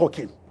when you are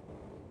talking.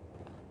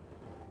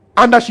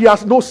 And that she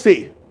has no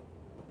say.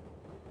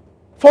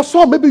 For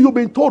some, maybe you've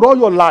been told all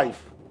your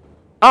life,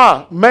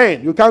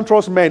 men, you can't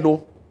trust men,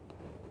 no.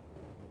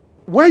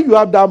 When you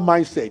have that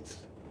mindset,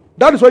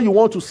 that is why you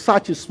want to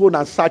search his phone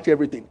and search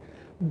everything.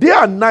 Day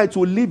and night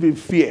you live in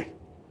fear.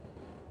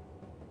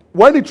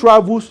 When he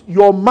travels,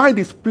 your mind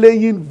is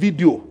playing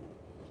video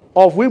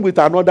of him with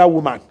another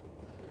woman.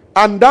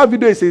 And that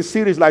video is a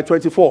series like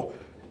 24.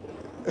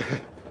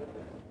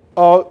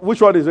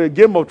 Which one is it?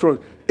 Game of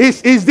Thrones.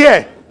 It's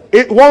there.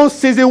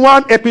 Season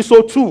 1,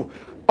 episode 2.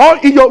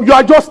 You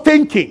are just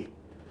thinking.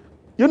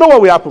 You know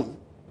what will happen?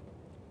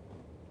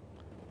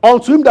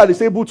 Unto him that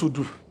is able to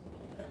do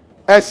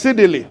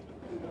exceedingly,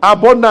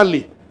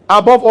 abundantly,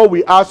 above all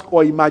we ask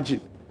or imagine.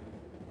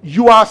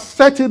 You are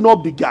setting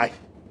up the guy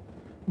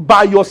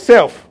by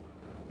yourself.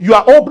 You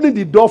are opening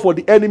the door for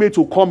the enemy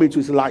to come into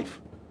his life.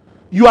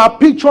 You are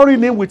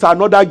picturing him with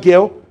another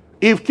girl.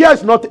 If care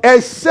is not,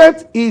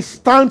 except he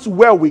stands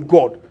well with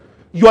God,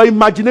 your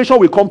imagination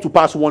will come to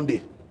pass one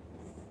day.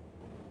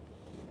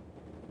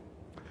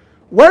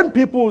 When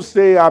people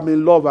say, I'm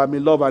in love, and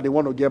they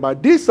want to get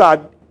married, these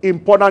are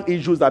important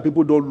issues that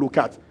people don't look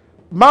at.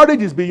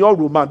 Marriage is beyond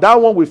romance. That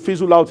one will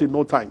fizzle out in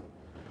no time.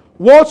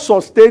 What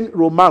sustains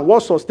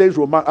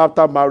romance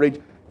after marriage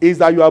is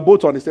that you are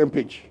both on the same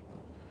page.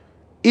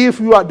 If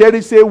you are, there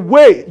is a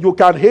way you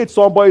can hate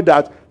somebody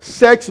that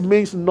sex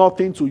means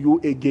nothing to you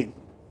again.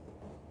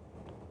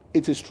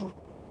 It is true.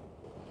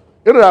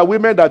 You know, there are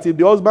women that if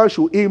the husband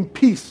should, in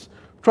peace,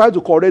 try to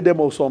correct them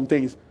of some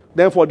things,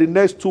 then for the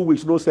next 2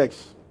 weeks, no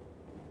sex.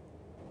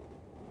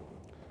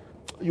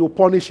 You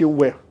punish him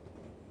well.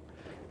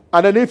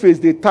 And then if it's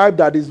the type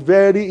that is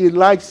he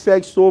likes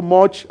sex so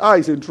much,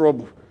 he's in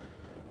trouble.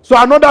 So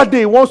another day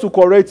he wants to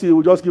correct you, he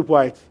will just keep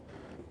quiet.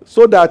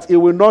 So that he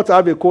will not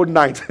have a cold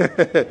night. He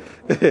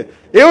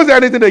won't say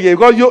anything again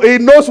because he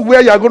knows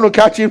where you are going to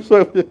catch him,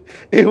 so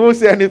he won't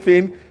say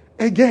anything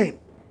again.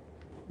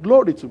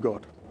 Glory to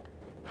God.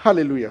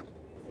 Hallelujah.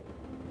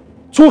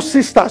 Two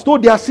sisters, though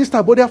they are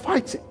sisters, but they are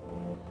fighting.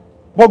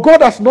 But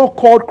God has not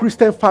called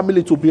Christian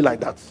family to be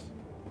like that.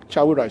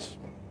 Shall we rise?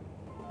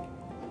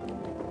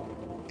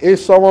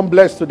 Is someone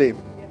blessed today?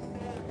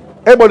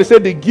 Everybody say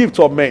the gift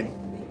of men.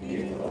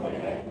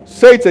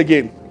 Say it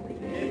again.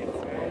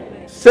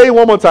 Say it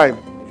one more time.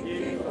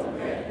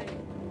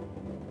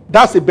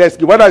 That's the best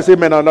gift. When I say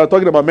men, I'm not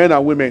talking about men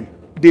and women.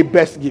 The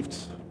best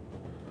gifts.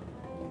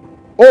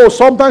 Oh,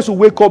 sometimes you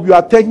wake up, you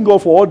are thanking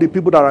God for all the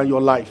people that are in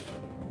your life.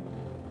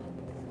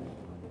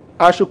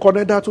 I should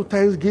connect that to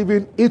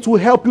Thanksgiving. It will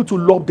help you to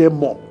love them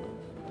more.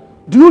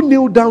 Do you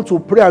kneel down to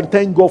pray and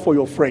thank God for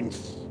your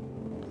friends?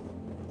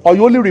 Or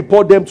you only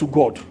report them to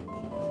God?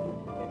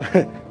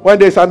 When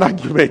there's an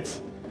argument.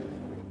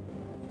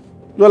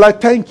 You're like,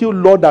 thank you,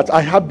 Lord, that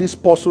I have this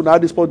person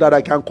that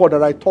I can call,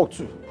 that I talk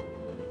to.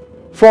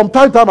 From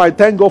time to time, I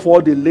thank God for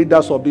all the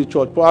leaders of this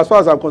church. But as far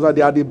as I'm concerned,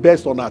 they are the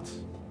best on earth.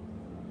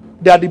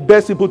 They are the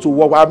best people to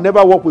work with. I've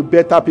never worked with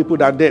better people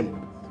than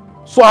them.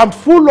 So I'm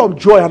full of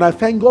joy and I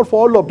thank God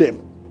for all of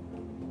them.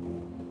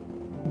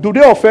 Do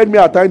they offend me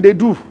at times? They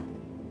do.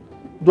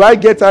 Do I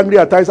get angry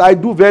at times? I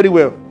do very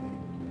well.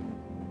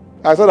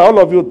 I said all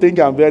of you think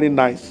I'm very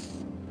nice.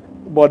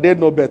 But they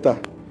know better.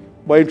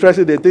 But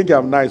interesting, they think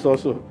I'm nice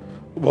also.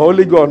 But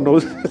only God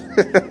knows.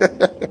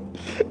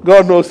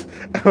 God knows.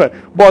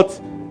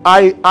 But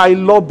I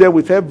love them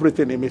with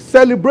everything in me.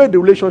 Celebrate the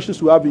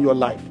relationships you have in your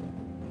life.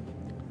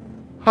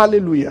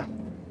 Hallelujah.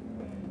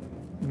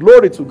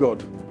 Glory to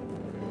God.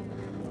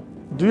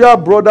 Do you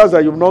have brothers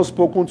that you've not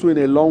spoken to in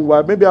a long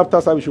while? Maybe after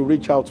service you should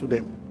reach out to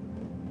them.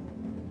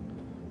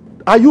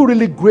 Are you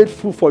really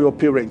grateful for your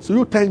parents? Do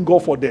you thank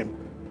God for them?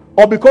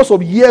 Or because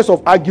of years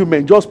of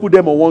argument, just put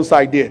them on one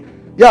side there?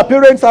 Yeah,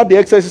 parents have the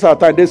excesses at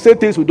times. They say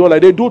things we don't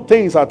like. They do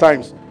things at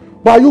times.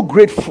 But are you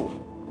grateful?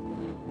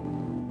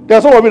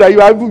 There's some of you that you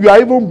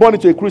are even born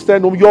into a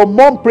Christian home. Your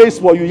mom prays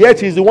for you, yet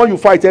she's the one you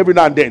fight every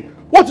now and then.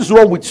 What is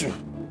wrong with you?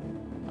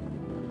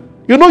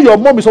 You know your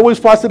mom is always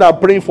fasting and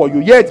praying for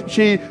you. Yet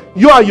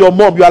you and your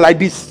mom, you are like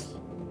this.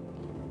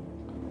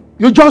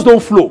 You just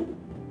don't flow.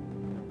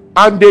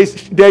 And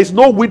there is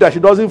no week that she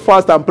doesn't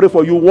fast and pray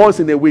for you once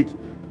in a week.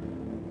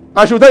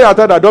 And she'll tell your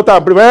daughter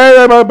and pray.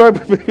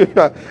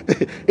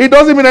 It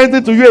doesn't mean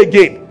anything to you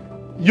again.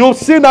 You've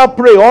seen her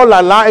pray all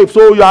her life,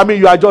 so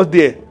you are just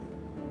there.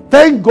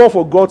 Thank God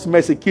for God's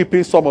mercy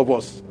keeping some of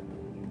us.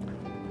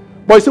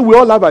 But you see, we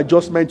all have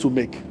adjustment to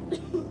make.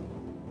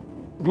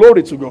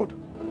 Glory to God.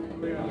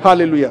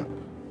 Hallelujah.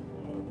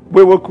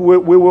 We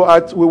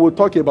will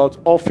talk about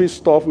office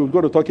stuff. We're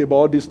going to talk about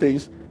all these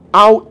things.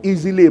 How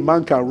easily a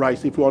man can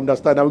rise, if you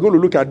understand. And we're going to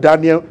look at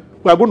Daniel.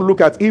 We are going to look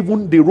at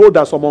even the role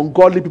that some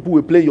ungodly people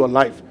will play in your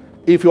life.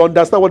 If you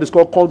understand what is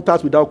called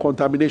contact without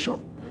contamination.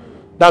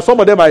 That some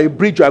of them are a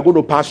bridge you are going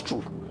to pass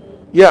through.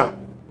 Yeah.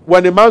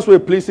 When a man's way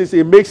pleases,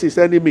 he makes his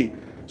enemy.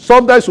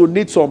 Sometimes you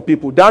need some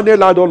people.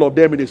 Daniel had all of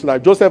them in his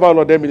life. Joseph had all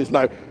of them in his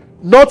life.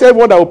 Not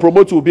everyone that will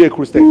promote you will be a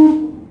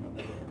Christian.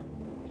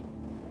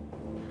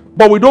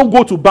 But we don't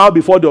go to bow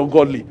before the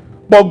ungodly.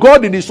 But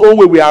God in his own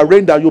way will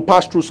arrange that you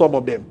pass through some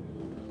of them.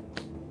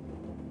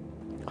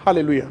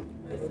 Hallelujah.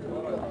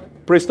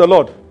 Praise the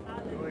Lord.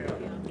 Hallelujah.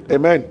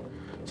 Amen.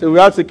 So we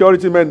had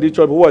security men in the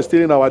church who were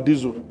stealing our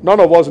diesel. None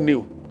of us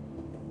knew.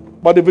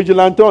 But the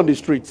vigilante on the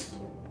street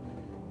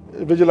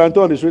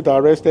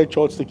arrested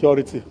church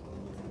security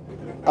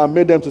and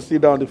made them to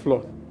sit down on the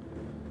floor.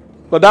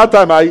 But that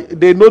time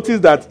they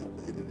noticed that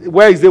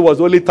Wednesday was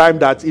the only time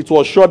that it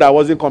was sure that I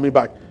wasn't coming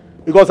back.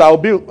 Because I'll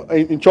be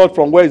in church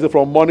from Wednesday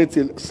from morning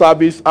till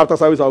service. After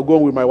service I'll go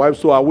with my wife,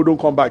 so I wouldn't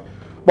come back.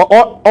 But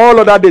all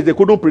other days they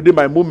couldn't predict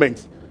my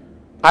movements.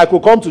 I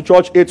could come to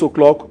church 8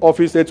 o'clock,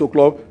 office 8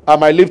 o'clock. I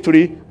might leave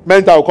 3.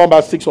 Meant I will come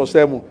back 6 or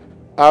 7.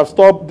 I've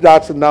stopped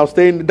that now.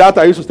 Staying that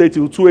I used to stay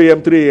till 2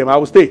 a.m., 3 a.m. I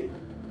will stay.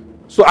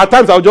 So at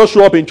times I'll just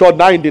show up in church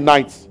 9 in the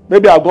night.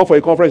 Maybe I'll go for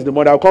a conference in the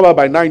morning. I'll come back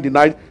by 9 in the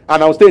night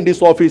and I'll stay in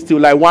this office till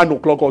like 1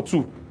 o'clock or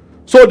 2.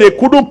 So they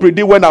couldn't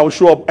predict when I'll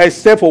show up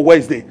except for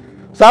Wednesday.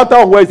 So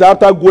after Wednesday,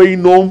 after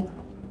going home,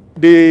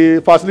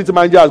 the facility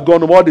manager has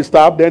gone over the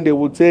staff, then they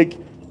will take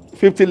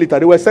 50 litre.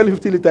 They were selling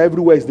 50 litre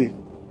every Wednesday.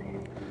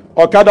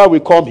 Okada will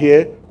come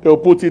here, they will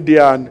put it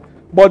there,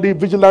 but the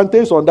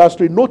vigilantes on that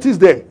street noticed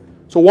them.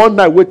 So one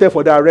night waited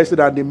for the arrested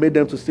and they made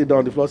them to sit down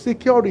on the floor.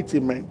 Security,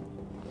 man.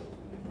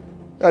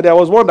 And there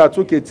was one that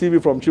took a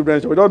TV from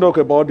children's. We don't know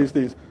about these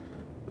things.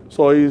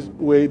 So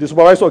the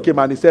supervisor came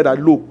and he said that,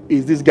 look,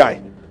 is this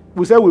guy.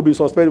 We said we'll be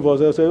suspended for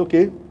us. I said,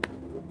 okay,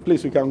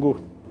 please, we can go.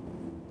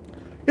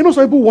 You know,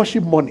 some people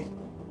worship money.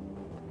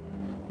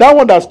 That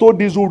one that stole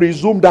this will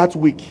resume that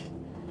week.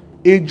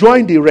 He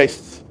joined the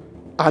rest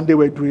and they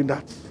were doing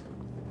that.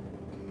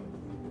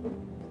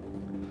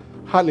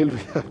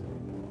 Hallelujah.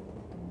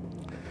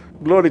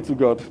 Glory to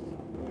God.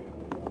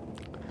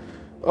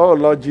 Oh,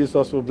 Lord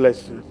Jesus, we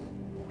bless you.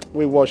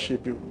 We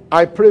worship you.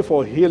 I pray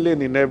for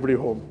healing in every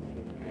home.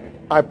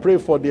 I pray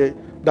for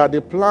that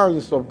the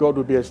plans of God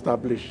will be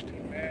established.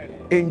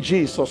 In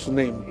Jesus'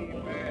 name.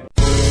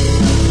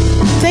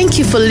 Thank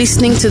you for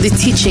listening to the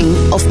teaching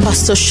of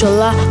Pastor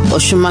Sola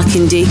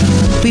Osunmakinde.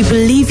 We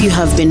believe you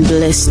have been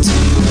blessed.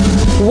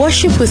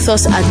 Worship with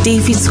us at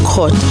David's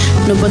Court,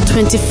 number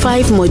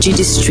 25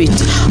 Mojidi Street,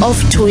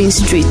 off Toyin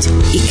Street,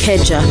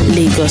 Ikeja,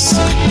 Lagos.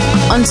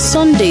 On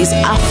Sundays,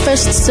 our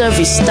first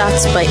service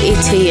starts by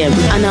 8 a.m.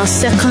 and our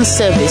second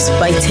service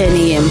by 10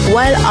 a.m.,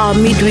 while our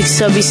midweek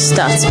service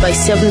starts by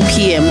 7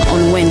 p.m.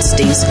 on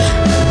Wednesdays.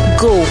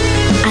 Go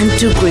and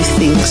do great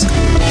things.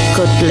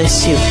 God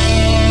bless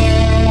you.